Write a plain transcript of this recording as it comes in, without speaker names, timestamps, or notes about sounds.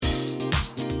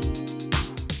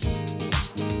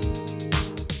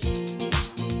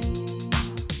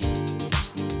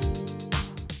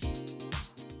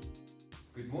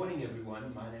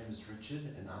everyone. My name is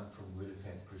Richard and I'm from Word of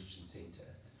Faith Christian Centre.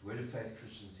 At Word of Faith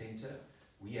Christian Centre,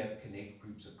 we have connect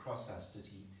groups across our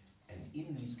city, and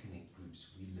in these connect groups,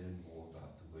 we learn more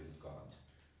about the Word of God.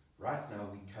 Right now,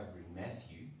 we're covering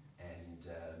Matthew, and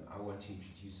I want to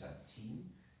introduce our team.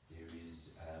 There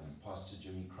is Pastor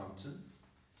Jimmy Crompton.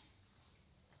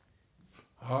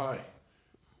 Hi,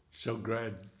 so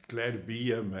glad to be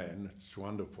here, man. It's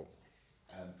wonderful.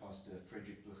 Pastor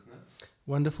Frederick Bluchner.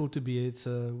 Wonderful to be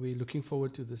here. We're looking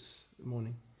forward to this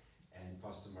morning. And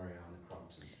Pastor Mariana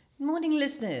Crompton. Morning,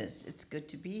 listeners. It's good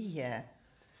to be here.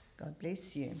 God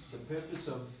bless you. The purpose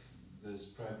of this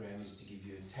program is to give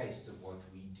you a taste of what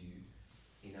we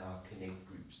do in our Connect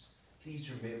groups.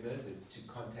 Please remember that to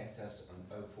contact us on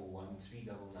 041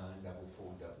 399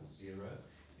 4400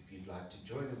 if you'd like to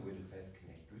join a Word of Faith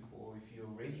Connect group, or if you're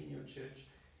already in your church,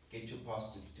 get your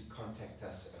pastor to contact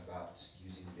us about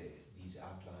using these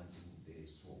outlines in their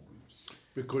small groups.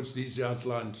 Because these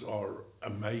outlines are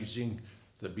amazing.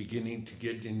 They're beginning to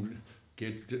get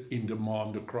in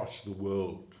demand across the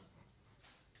world.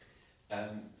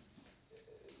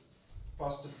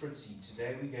 Pastor Fritzy,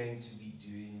 today we're going to be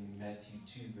doing Matthew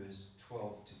 2, verse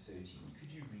 12 to 13.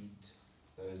 Could you read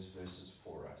those verses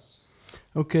for us?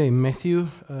 Okay, Matthew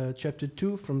chapter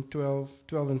 2 from 12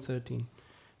 and 13.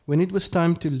 When it was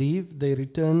time to leave, they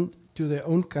returned to their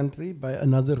own country by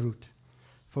another route,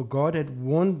 for God had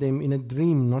warned them in a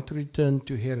dream not to return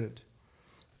to Herod.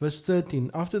 Verse 13.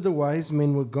 After the wise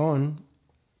men were gone,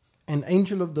 an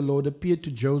angel of the Lord appeared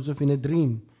to Joseph in a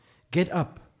dream. Get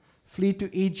up, flee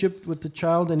to Egypt with the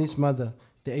child and his mother,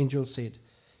 the angel said.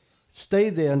 Stay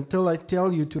there until I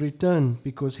tell you to return,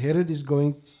 because Herod is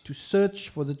going to search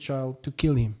for the child to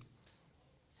kill him.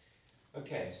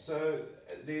 Okay, so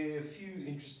there are a few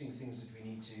interesting things that we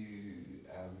need to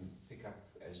pick up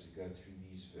as we go through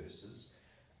these verses.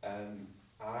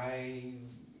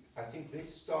 I think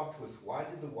let's start with, why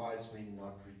did the wise men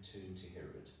not return to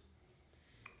Herod?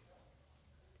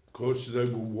 Because they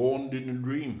were warned in a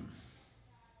dream.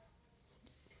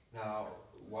 Now,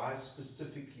 why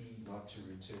specifically not to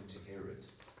return to Herod?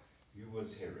 Who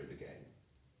was Herod again?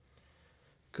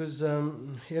 Because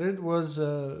Herod was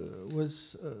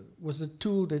a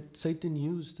tool that Satan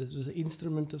used. It was an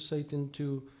instrument of Satan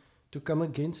to come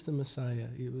against the Messiah.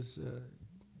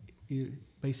 He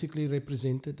basically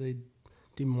represented a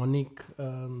demonic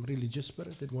religious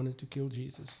spirit that wanted to kill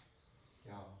Jesus.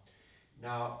 Yeah.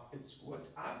 Now, it's what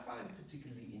I find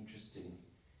particularly interesting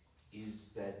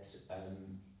is that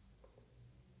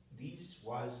these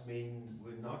wise men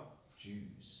were not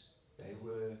Jews. They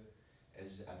were,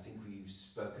 as I think we've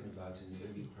spoken about in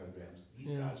earlier programs,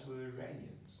 these guys were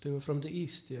Iranians. They were from the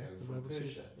east, They were from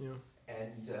Persia. Yeah.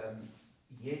 And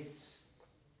yet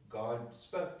God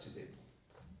spoke to them.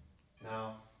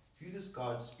 Now, who does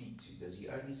God speak to? Does he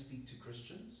only speak to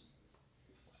Christians?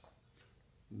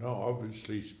 No,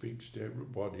 obviously he speaks to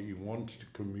everybody. He wants to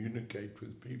communicate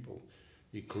with people.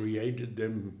 He created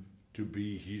them to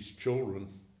be his children.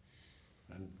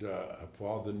 And a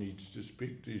father needs to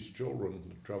speak to his children.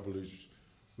 The trouble is,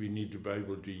 we need to be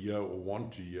able to hear or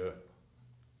want to hear.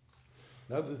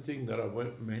 Another thing that I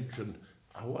mentioned,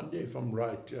 I wonder if I'm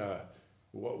right,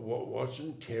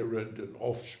 wasn't Herod an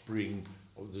offspring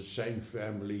of the same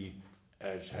family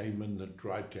as Haman that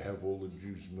tried to have all the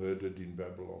Jews murdered in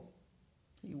Babylon?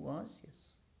 He was,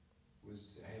 yes.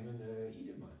 Was Haman an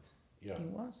Edomite? Yeah. He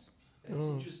was. That's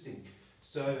interesting.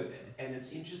 So, and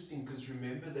it's interesting because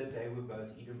remember that they were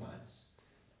both Edomites,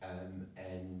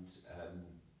 and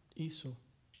Esau.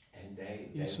 And they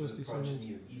Esau's were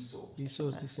progeny of Esau.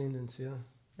 Esau's descendants, yeah.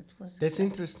 That's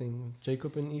interesting,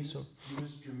 Jacob and Esau. You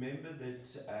must remember that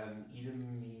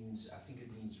Edom means, I think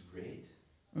it means red.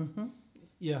 Mm-hmm.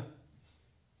 Yeah.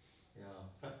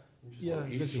 Yeah. Yeah,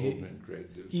 because Esau meant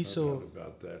red. There's Esau, no doubt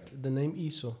about that. The name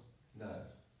Esau. No,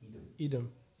 Edom.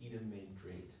 Edom. Edom meant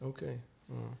red. Okay.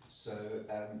 Oh. So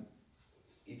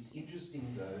it's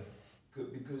interesting though,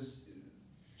 because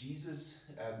Jesus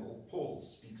or Paul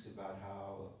speaks about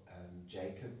how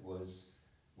Jacob was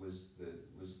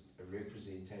a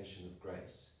representation of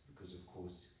grace, because of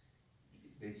course,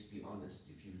 let's be honest,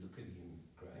 if you look at him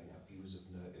growing up, he was of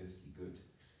no earthly good.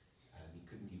 He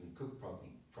couldn't even cook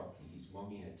properly. His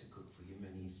mommy had to cook for him,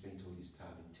 and he spent all his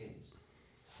time in tents.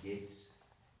 Yet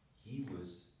he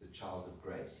was the child of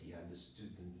grace. He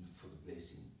understood the need for the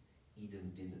blessing.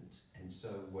 Edom didn't. And so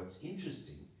what's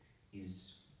interesting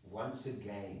is, once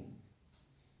again,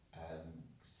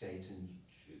 Satan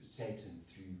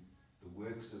through the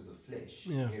works of the flesh,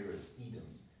 Herod,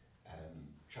 Edom,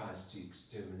 tries to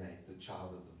exterminate the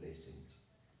child of the blessing.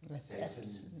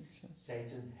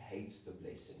 Satan hates the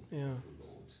blessing of the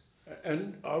Lord.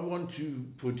 And I want to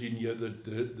put in here that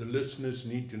the listeners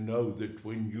need to know that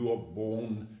when you are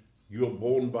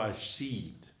born by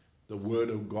seed. The Word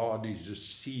of God is a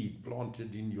seed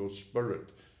planted in your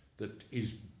spirit that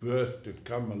is birthed and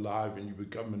come alive, and you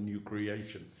become a new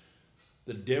creation.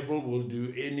 The devil will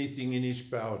do anything in his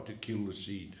power to kill the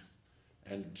seed.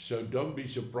 And so don't be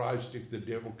surprised if the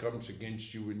devil comes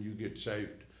against you when you get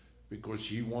saved, because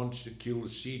he wants to kill the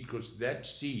seed, because that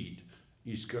seed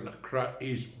is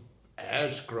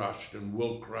has crushed and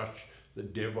will crush the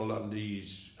devil under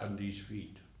his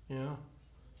feet. Yeah.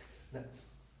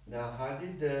 Now,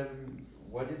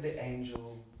 what did the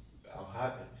angel, or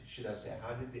how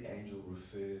did the angel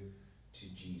refer to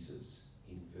Jesus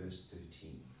in verse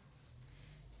 13?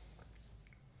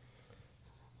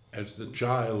 As the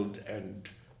child and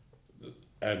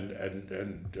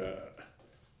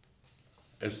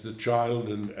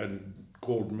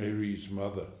called Mary his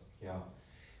mother. Yeah.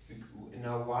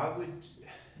 Now,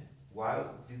 why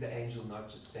did the angel not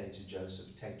just say to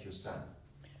Joseph, take your son?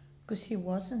 Because he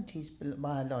wasn't his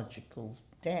biological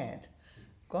dad.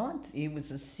 He was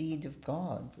the seed of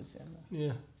God, was Emma.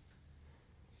 Yeah.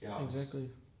 Yeah. Exactly.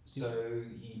 So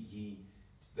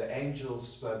the angel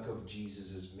spoke of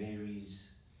Jesus as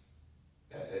Mary's,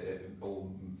 or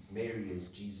Mary as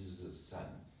Jesus' son.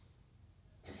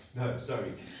 No,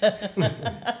 sorry.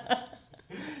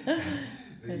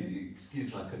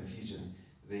 Excuse my confusion.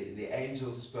 The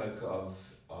angel spoke of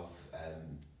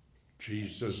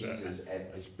Jesus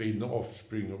has been the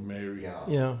offspring of Mary. Yeah.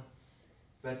 Yeah.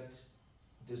 But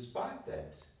despite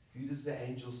that, who does the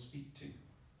angel speak to? He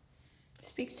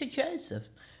speaks to Joseph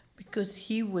because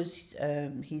he was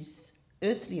his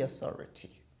earthly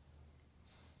authority.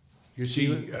 You see,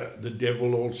 the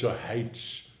devil also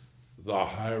hates the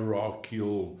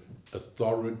hierarchical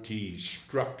authority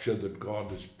structure that God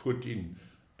has put in.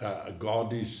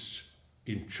 God is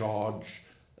in charge.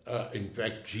 In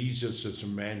fact, Jesus as a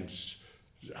man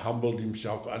humbled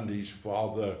himself under his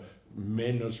Father.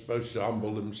 Men are supposed to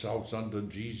humble themselves under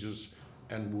Jesus,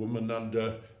 and women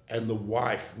under, and the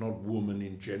wife, not woman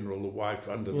in general, the wife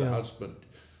under the husband.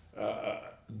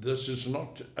 This is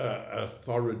not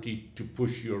authority to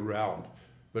push you around,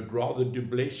 but rather to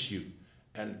bless you.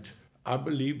 And I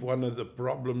believe one of the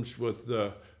problems with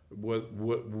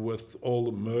all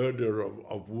the murder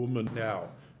of women now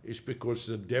is because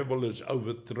the devil has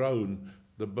overthrown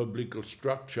the biblical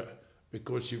structure.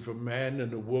 Because if a man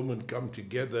and a woman come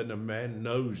together and a man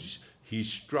knows his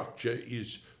structure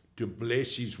is to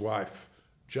bless his wife,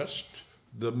 just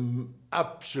the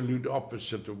absolute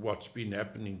opposite of what's been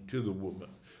happening to the woman.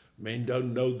 Men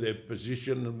don't know their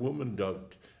position and women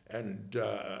don't. And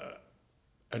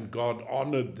God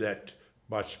honored that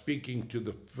by speaking to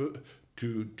the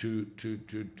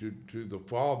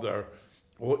father,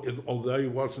 although he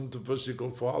wasn't the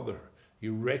physical father. He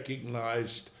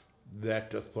recognized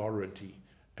that authority,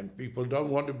 and people don't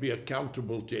want to be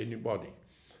accountable to anybody,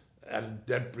 and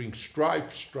that brings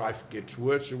strife gets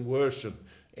worse and worse and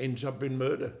ends up in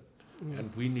murder.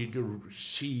 And we need to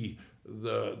see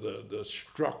the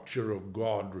structure of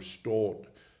God restored.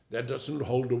 That doesn't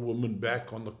hold a woman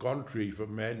back. On the contrary, if a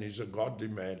man is a godly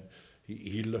man,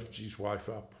 he lifts his wife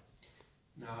up.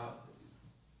 Now,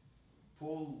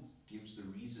 Paul gives the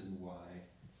reason why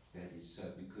that is so,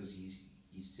 because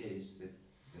he says that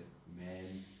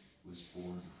man was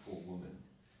born before woman.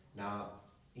 Now,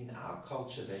 in our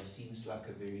culture, that seems like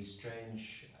a very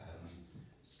strange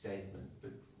statement,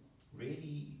 but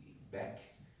really back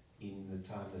in the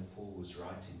time that Paul was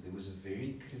writing, there was a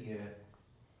very clear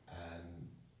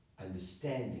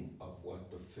understanding of what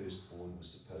the firstborn was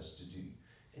supposed to do.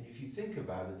 And if you think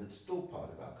about it, it's still part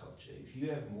of our culture. If you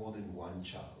have more than one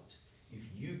child, if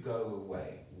you go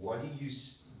away, what do you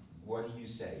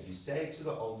say? You say to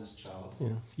the oldest child, Yeah.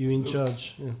 You're in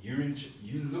charge. Yeah.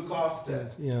 You look after.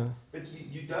 Yeah. But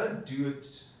you don't do it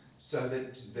so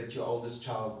that your oldest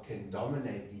child can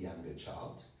dominate the younger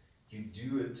child. You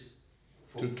do it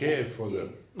to care for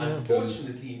them.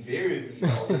 Unfortunately, invariably,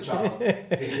 the older child.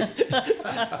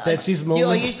 That's his moment.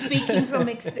 Are you speaking from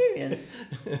experience?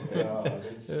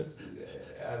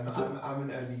 I'm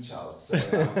an only child, so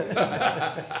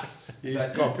he's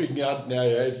copying out now.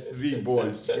 He has 3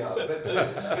 boys. Yeah, but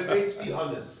let's be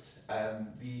honest.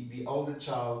 The older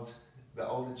child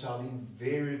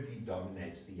invariably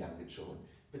dominates the younger children.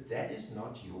 But that is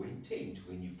not your intent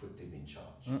when you put them in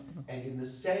charge. Mm-mm. And in the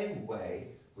same way,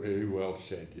 very well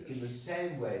said. Yes. In the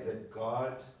same way that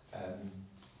God,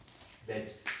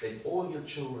 that all your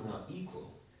children are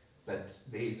equal, but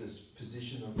there's this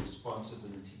position of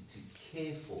responsibility to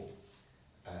care for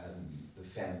the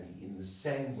family. In the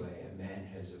same way, a man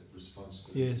has a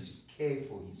responsibility to care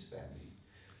for his family.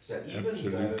 So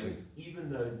Absolutely.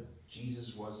 even though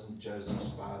Jesus wasn't Joseph's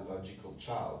biological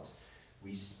child,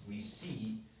 we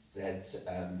see that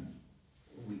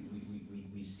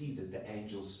we see that the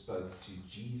angel spoke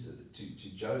to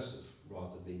Joseph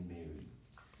rather than Mary.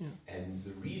 Yeah. And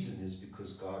the reason is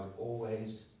because God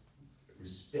always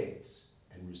respects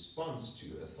and responds to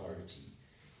authority.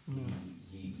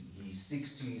 He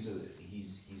sticks to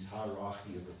his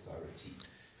hierarchy of authority.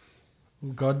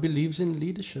 God believes in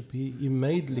leadership. He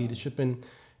made leadership, and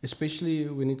especially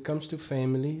when it comes to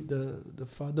family,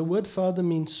 the word father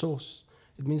means source.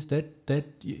 It means that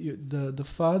the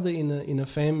father in a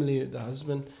family, the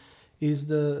husband, is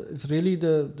really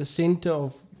the center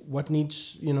of what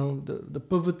needs, the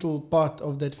pivotal part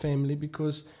of that family,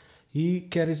 because he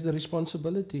carries the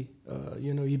responsibility.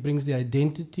 He brings the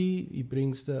identity, he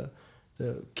brings the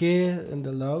care and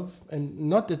the love, and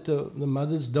not that the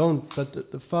mothers don't,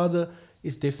 but the father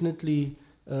is definitely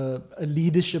a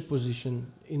leadership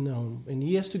position in the home, and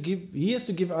he has to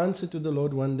give answer to the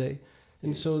Lord one day,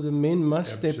 and Yes. so the men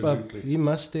must step up.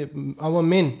 Absolutely. Our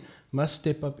men must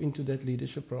step up into that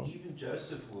leadership role. Even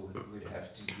Joseph would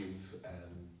have to give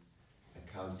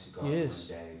account to God Yes.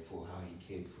 one day for how he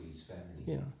cared for his family.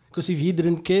 Yeah, because if he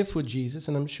didn't care for Jesus,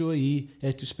 and I'm sure he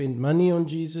had to spend money on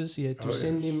Jesus, he had to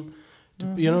send yes. him,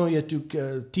 he had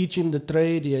to teach him the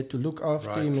trade, he had to look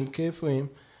after him and care for him.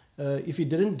 If he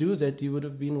didn't do that, he would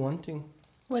have been wanting.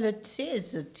 Well, it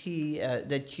says that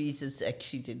that Jesus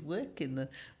actually did work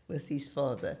with his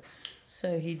father,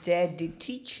 so his dad did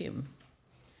teach him.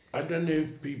 I don't know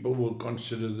if people will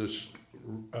consider this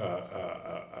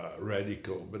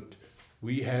radical, but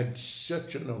we had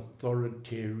such an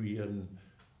authoritarian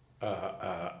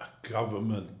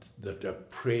government that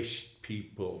oppressed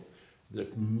people,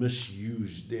 that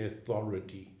misused their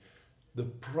authority. The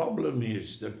problem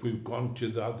is that we've gone to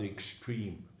the other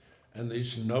extreme, and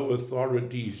there's no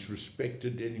authorities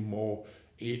respected anymore,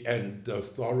 and the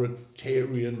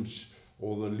authoritarians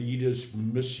or the leaders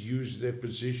misuse their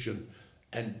position,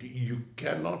 and you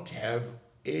cannot have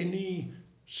any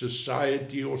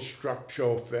society or structure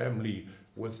or family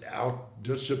without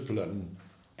discipline,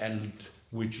 and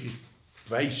which is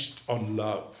based on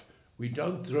love. We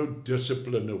don't throw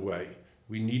discipline away.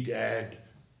 We need to add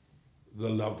the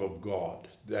love of God.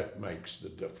 That makes the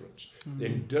difference.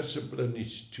 Then discipline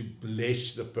is to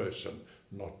bless the person,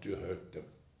 not to hurt them.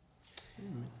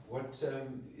 What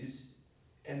is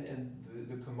and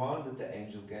the command that the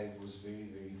angel gave was very,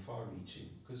 very far-reaching,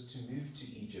 because to move to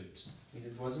Egypt,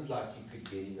 it wasn't like you could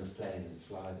get in a plane and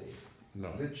fly there. No.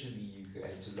 Literally, you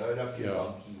had to load up your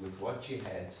donkey with what you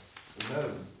had.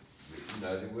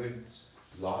 There weren't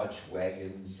large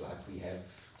wagons like we have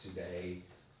today.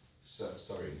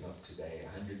 Sorry, not today,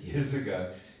 100 years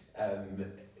ago.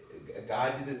 A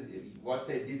guy what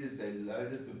they did is they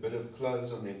loaded the bit of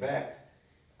clothes on their back,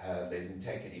 they didn't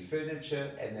take any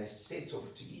furniture, and they set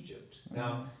off to Egypt.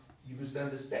 Now, you must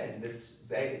understand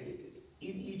that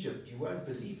in Egypt, you won't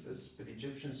believe this, but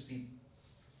Egyptians speak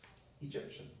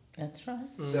Egyptian. That's right.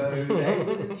 So they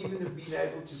wouldn't even have been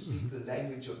able to speak the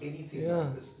language or anything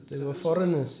like this. They So were this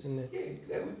foreigners in there. Yeah,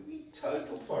 they would be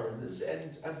total foreigners,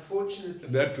 and unfortunately...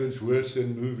 That was worse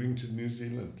than moving to New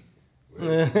Zealand.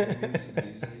 Worse than moving to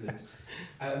New Zealand.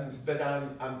 But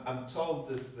I'm told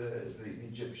that the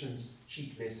Egyptians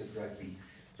cheat less at rugby.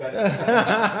 But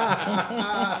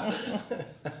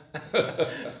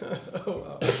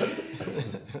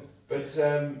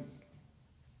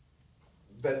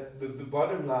but the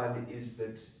bottom line is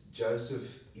that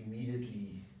Joseph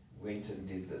immediately went and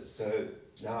did this. So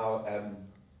now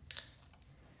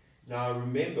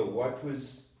remember, what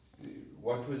was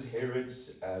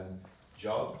Herod's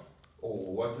job,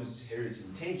 or what was Herod's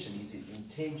intention? His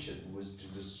intention was to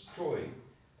destroy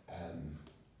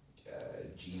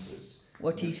Jesus.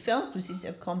 What he felt was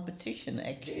a competition,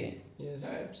 actually. Yes. No,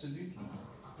 absolutely.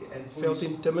 Yeah, and for Felt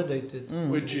his- intimidated.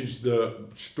 Which is the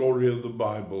story of the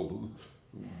Bible.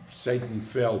 Satan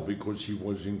fell because he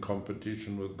was in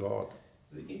competition with God.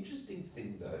 The interesting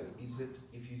thing, though, is that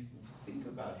if you think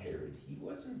about Herod, he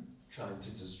wasn't trying to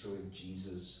destroy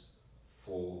Jesus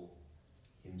for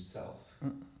himself.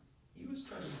 He was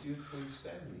trying to do it for his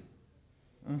family.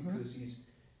 Because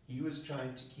he was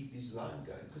trying to keep his line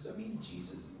going. Because,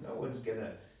 Jesus, no one's going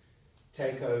to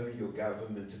take over your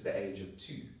government at the age of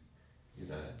 2,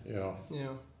 Yeah.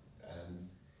 Yeah.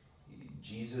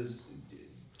 Jesus,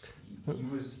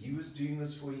 he was doing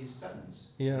this for his sons.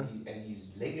 Yeah. And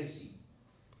his legacy.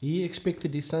 He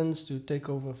expected his sons to take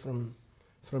over from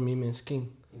him as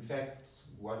king. In fact,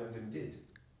 one of them did.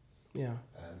 Yeah.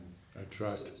 That's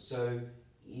right. So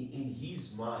in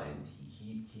his mind,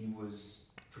 he was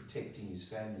protecting his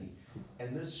family.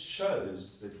 And this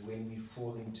shows that when we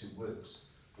fall into works,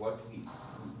 what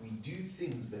we do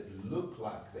things that look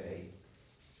like they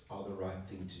are the right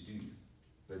thing to do.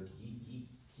 But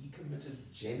he committed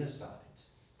genocide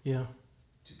Yeah.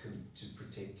 to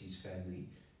protect his family,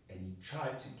 and he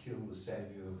tried to kill the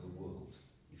Savior of the world.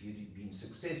 If he had been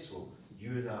successful,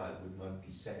 you and I would not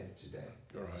be saved today.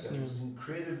 Right. So it was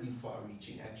incredibly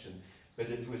far-reaching action, but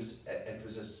it was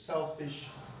a selfish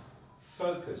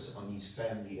focus on his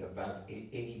family above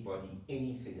anybody,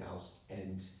 anything else,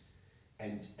 and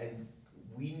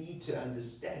we need to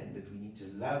understand that we need to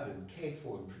love and care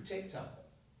for and protect our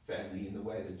family in the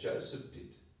way that Joseph did,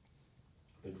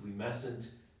 but we mustn't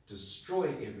destroy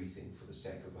everything for the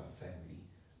sake of our family,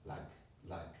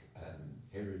 like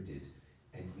Herod did,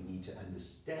 and we need to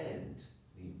understand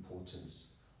the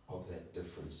importance of that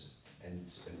difference and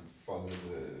follow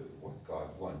what God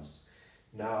wants.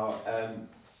 Now,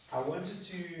 I wanted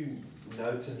to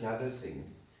note another thing,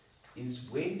 is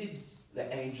when did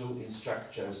the angel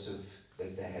instruct Joseph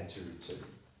that they had to return?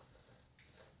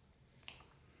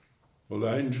 Well,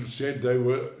 the angel said they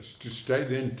were to stay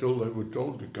there until they were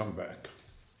told to come back.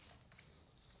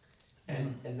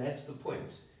 And that's the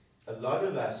point. A lot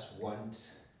of us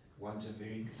want a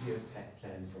very clear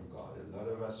plan from God. A lot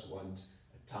of us want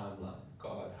a timeline.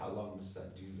 God, how long must I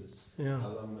do this? Yeah. How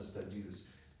long must I do this?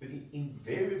 But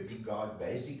invariably, God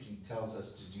basically tells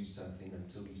us to do something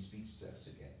until he speaks to us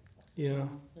again. Yeah.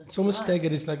 That's It's almost right.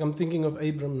 staggered. It's like I'm thinking of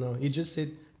Abram now. He just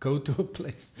said, go to a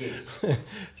place. Yes.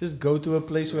 Just go to a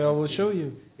place where I will show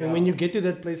you. And Yeah. when you get to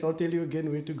that place, I'll tell you again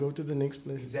where to go to the next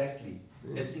place. Exactly.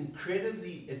 It's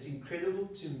incredible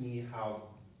to me how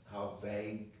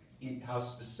vague, how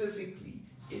specifically,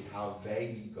 yet how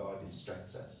vaguely God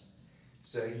instructs us.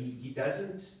 So he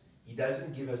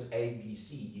doesn't give us A, B,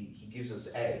 C. He gives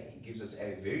us A. He gives us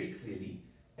A very clearly,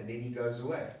 and then he goes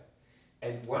away.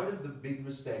 And one of the big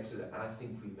mistakes that I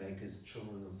think we make as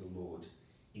children of the Lord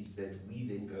is that we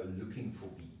then go looking for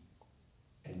B.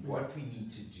 And what we need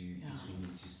to do is we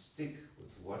need to stick with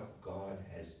what God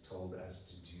has told us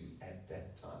to do at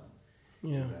that time.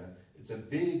 Yeah. You know, it's a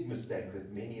big mistake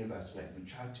that many of us make. We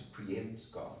try to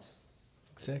preempt God.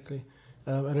 Exactly.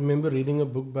 I remember reading a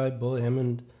book by Bill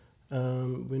Hammond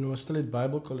when I was still at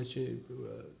Bible college.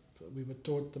 We were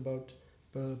taught about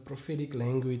prophetic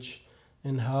language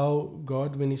and how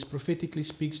God, when he prophetically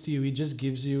speaks to you, he just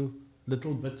gives you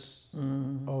little bits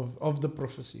of the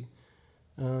prophecy.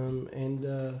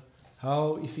 And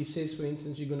how, if he says, for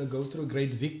instance, you're going to go through a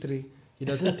great victory, he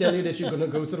doesn't tell you that you're going to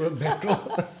go through a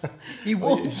battle. He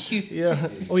warns you. Yeah,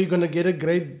 or you're going to get a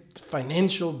great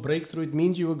financial breakthrough. It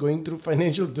means you were going through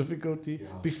financial difficulty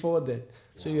before that.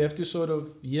 So you have to sort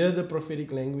of hear the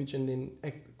prophetic language and then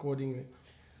act accordingly.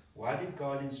 Why did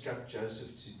God instruct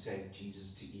Joseph to take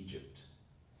Jesus to Egypt?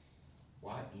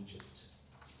 Why Egypt?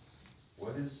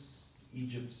 What is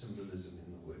Egypt's symbolism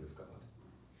in the Word of God?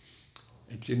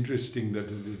 It's interesting that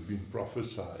it had been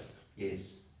prophesied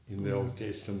Yes, in the Old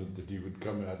Testament that he would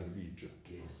come out of Egypt,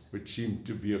 yes, which seemed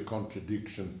to be a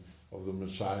contradiction of the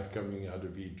Messiah coming out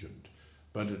of Egypt.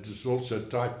 But it is also a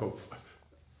type of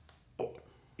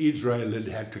Israel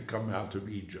had to come out of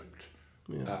Egypt,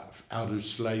 out of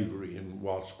slavery, and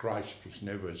whilst Christ was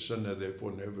never a sinner,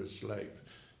 therefore never a slave,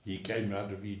 he came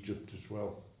out of Egypt as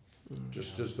well,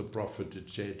 just as the prophet had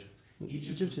said.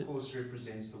 Egypt, of course,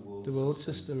 represents the world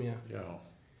system, yeah. Yeah.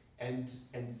 And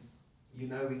you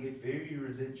know, we get very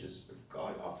religious, but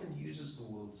God often uses the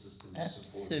world system to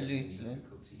support us in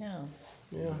difficulty. Yeah.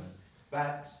 Yeah. You know?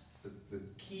 But the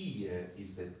key here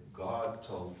is that God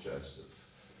told Joseph.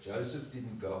 Joseph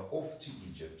didn't go off to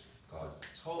Egypt. God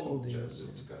told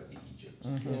Joseph to go to Egypt.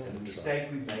 Mm-hmm. And the mistake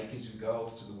we make is we go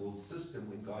off to the world system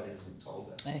when God hasn't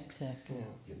told us. Exactly.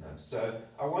 You know, so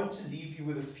I want to leave you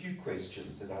with a few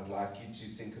questions that I'd like you to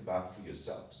think about for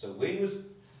yourself. So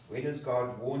when has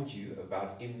God warned you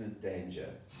about imminent danger?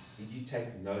 Did you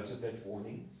take note of that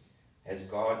warning? Has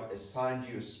God assigned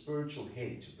you a spiritual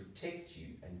head to protect you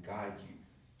and guide you?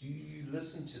 Do you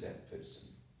listen to that person?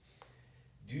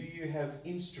 Do you have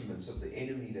instruments of the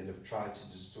enemy that have tried to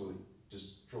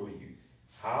destroy you?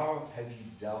 How have you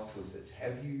dealt with it?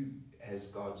 Has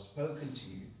God spoken to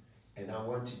you? And I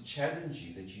want to challenge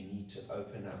you that you need to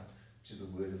open up to the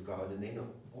Word of God. And then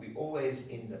we always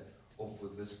end off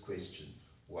with this question.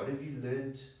 What have you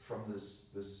learned from this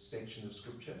section of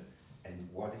Scripture? And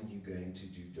what are you going to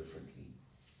do differently?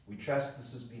 We trust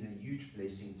this has been a huge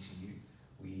blessing to you.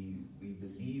 We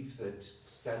believe that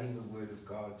studying the Word of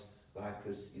God like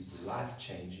this is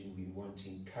life-changing. We want to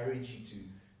encourage you to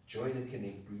join a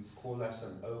Connect group. Call us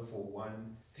on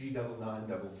 041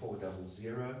 399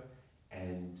 4400,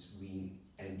 and we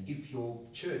And if your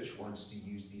church wants to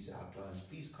use these outlines,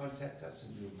 please contact us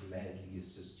and we'll gladly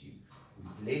assist you. We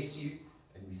bless you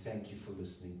and we thank you for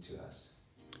listening to us.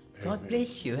 God Amen.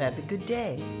 bless you. Have a good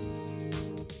day.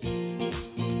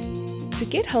 To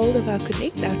get hold of our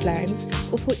Connect outlines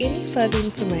or for any further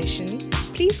information,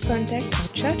 please contact our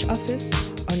church office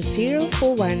on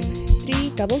 041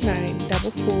 399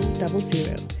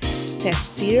 4400.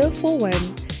 That's 041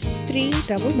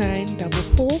 399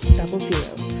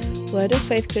 4400. Word of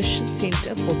Faith Christian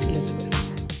Centre, Port Elizabeth.